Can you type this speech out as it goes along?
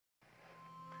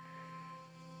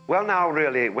Well, now,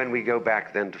 really, when we go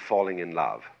back then to falling in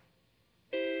love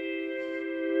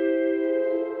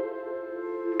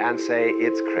and say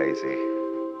it's crazy,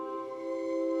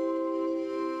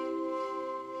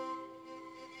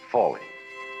 falling,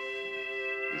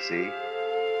 you see?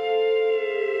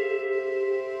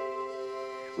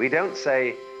 We don't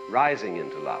say rising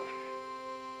into love.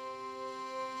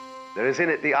 There is in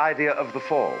it the idea of the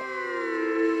fall.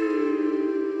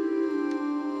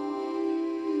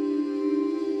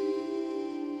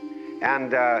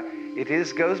 And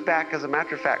it goes back, as a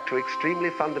matter of fact, to extremely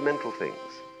fundamental things.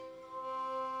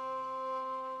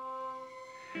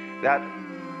 That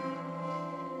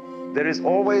there is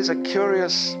always a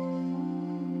curious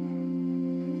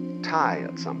tie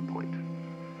at some point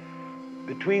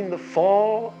between the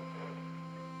fall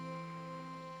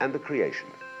and the creation.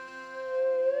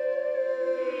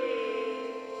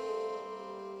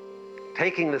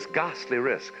 Taking this ghastly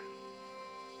risk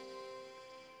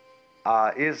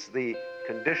is the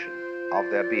condition of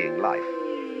there being life.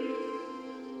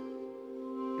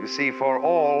 You see, for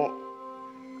all,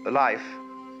 life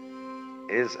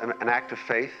is an act of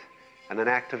faith and an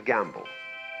act of gamble.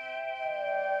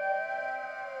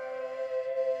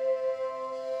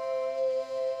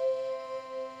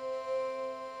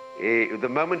 The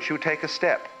moment you take a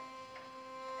step,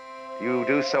 you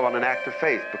do so on an act of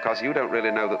faith because you don't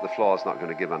really know that the floor is not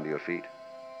going to give under your feet.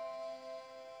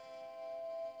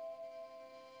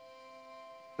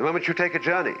 The moment you take a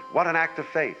journey, what an act of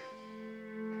faith.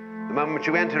 The moment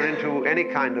you enter into any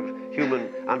kind of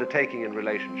human undertaking and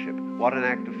relationship, what an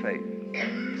act of faith.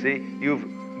 See, you've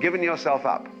given yourself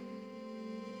up.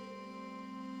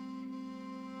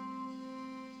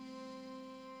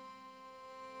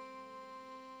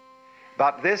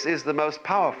 But this is the most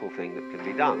powerful thing that can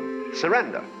be done.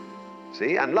 Surrender.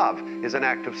 See, and love is an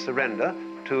act of surrender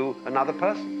to another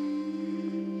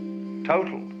person.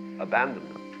 Total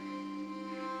abandonment.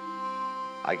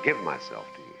 I give myself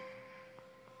to you.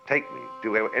 Take me.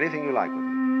 Do anything you like with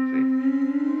me. See?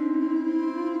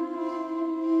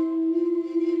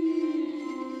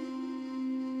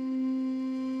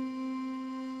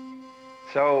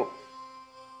 So,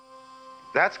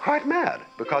 that's quite mad,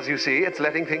 because you see, it's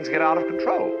letting things get out of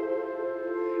control.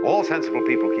 All sensible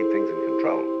people keep things in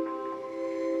control.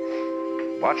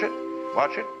 Watch it,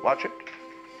 watch it, watch it.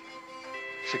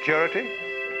 Security,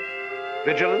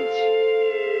 vigilance,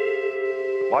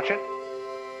 watch it.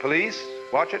 Police,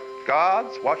 watch it.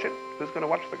 Guards, watch it. Who's going to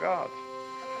watch the guards?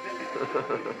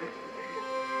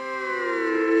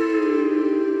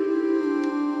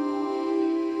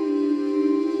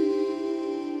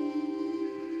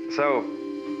 So,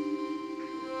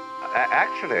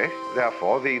 actually,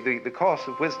 therefore, the course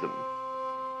of wisdom,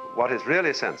 what is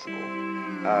really sensible,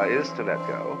 is to let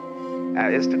go,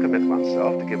 is to commit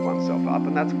oneself, to give oneself up,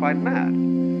 and that's quite mad.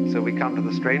 So we come to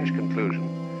the strange conclusion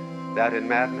that in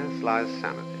madness lies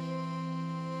sanity.